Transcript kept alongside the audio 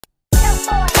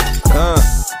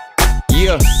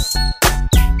Yeah.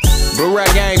 Blue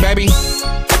Rag Gang, baby.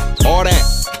 All that.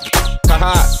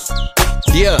 Haha.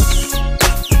 Yeah.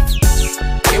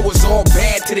 It was all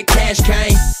bad till the cash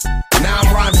came. Now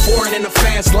I'm riding foreign in the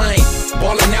fast lane.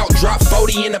 Ballin' out, drop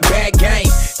 40 in a bad game.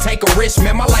 Take a risk,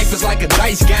 man, my life is like a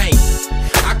dice game.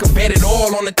 I could bet it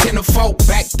all on the 10 of 4.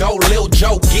 Back door, lil'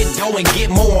 joke, get dough and get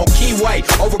more on keyway.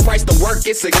 Overpriced the work,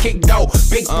 it's a kick dough.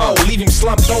 Big pole, leave him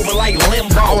slumped over like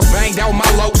limbo. I was banged out with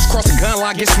my lows, cross the gun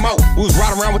line, get smoked. We was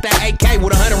riding around with that AK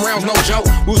with 100 rounds, no joke.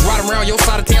 We was riding around your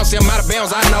side of town, see I'm out of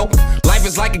bounds, I know. Life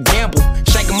is like a gamble,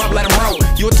 shake 'em up, let 'em roll.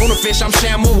 You a tuna fish, I'm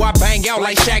Shamu, I bang out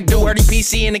like Shaq do. 30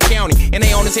 PC in the county, and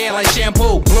they on his head like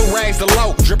shampoo. Blue rags the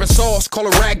low, dripping sauce, call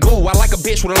it ragu. I like a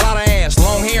bitch with a lot of ass,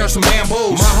 long hair and some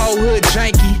bamboos. My whole hood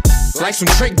janky, like some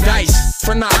trick dice.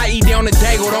 From the IE down the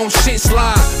Dago, don't shit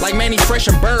slide. Like Manny Fresh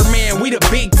and Birdman, we the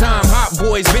big time hot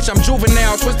boys. Bitch, I'm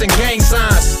juvenile, twisting gang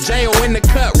signs. Jayo in the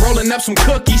cut, rolling up some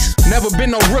cookies. Never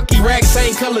been no rookie, rag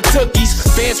same color tookies.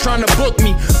 Feds trying to book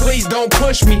me, please don't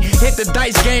push me. Hit the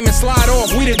dice game and slide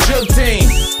off, we the jug team.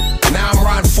 Now I'm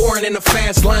riding foreign in the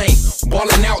fast lane.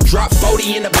 Ballin' out, drop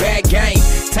 40 in a bad game.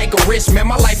 Take a risk, man,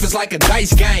 my life is like a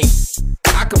dice game.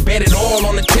 I could bet it all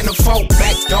on the 10 of 4.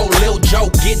 Back door, lil'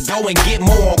 joke, get dough and get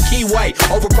more on keyway.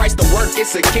 Overpriced the work,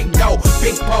 it's a kick dough.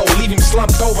 Big pole, leave him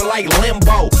slumped over like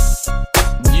limbo.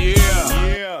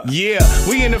 Yeah,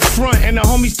 we in the front and the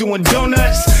homies doing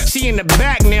donuts. She in the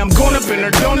back, now I'm going up in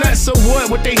her donuts. So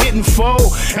what they hitting for?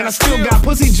 And I still got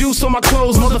pussy juice on my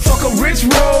clothes, motherfucker, rich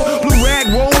roll. Blue rag,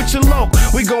 roll with your low.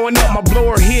 We going up, my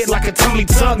blower hit like a tummy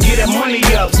tuck. Get that money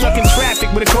up, stuck in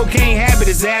traffic with a cocaine habit,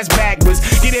 his ass backwards.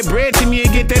 Get that bread to me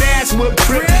and get that ass whipped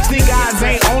trip. Sneak eyes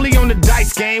ain't only on the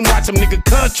dice game. Watch them nigga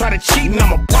cuz try to cheat and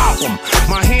I'ma pop them.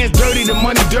 My hands dirty, the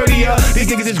money dirtier. These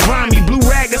niggas is grimy. Blue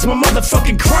rag, that's my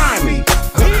motherfucking crime.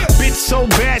 Bitch so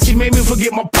bad, she made me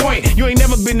forget my point. You ain't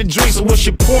never been to drink, so what's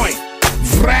your point?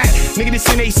 Vrat, nigga, this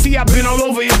NAC, I been all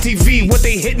over MTV. What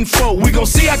they hitting for? We gon'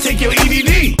 see, I take your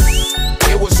EDD.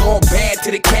 It was all bad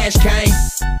till the cash came.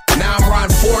 Now I'm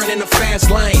riding foreign in the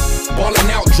fast lane. Ballin'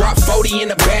 out, drop 40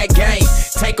 in a bad game.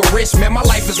 Take a risk, man, my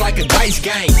life is like a dice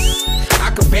game. I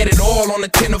could bet it all on the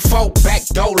 10 of 4. Back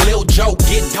door, lil' joke,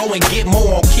 get dough and get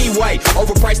more on keyway.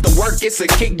 Overpriced the work, it's a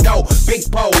kick dough. Big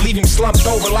pole, leave him slumped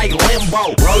over like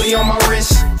limbo. Rollie on my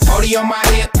wrist, 40 on my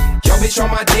hip. Yo, bitch on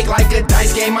my dick like a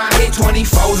dice game. I hit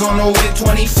 24s on the whip,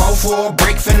 24 for a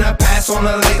break. Finna pass on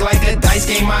the leg like a dice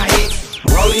game. I hit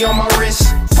Rollie on my wrist,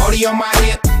 40 on my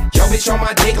hip. Yo, bitch on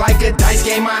my dick like a dice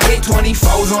game. I hit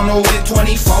 24s on the whip,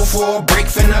 24 for a break.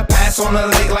 Finna pass on the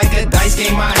leg like a dice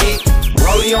game. I hit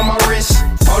Rollie on my wrist,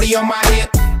 40 on my hip.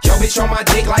 Yo, bitch on my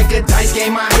dick like a dice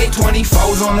game. I hit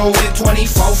 24s on the whip,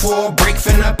 24 for a break.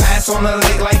 Finna pass on the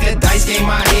leg like a dice game.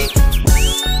 I hit.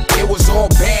 It was all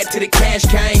bad till the cash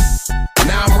came.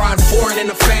 Now I'm riding foreign in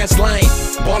the fast lane.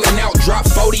 Ballin' out, drop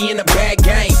 40 in a bad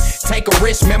game. Take a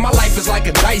risk, man, my life is like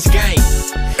a dice game.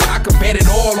 I could bet it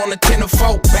all on the 10 of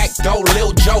 4. Back door,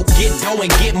 lil' joke, get dough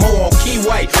and get more on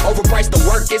keyway. Overpriced the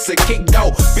work, it's a kick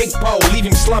dough. Big pole, leave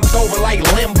him slumped over like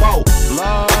limbo.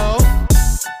 Lord.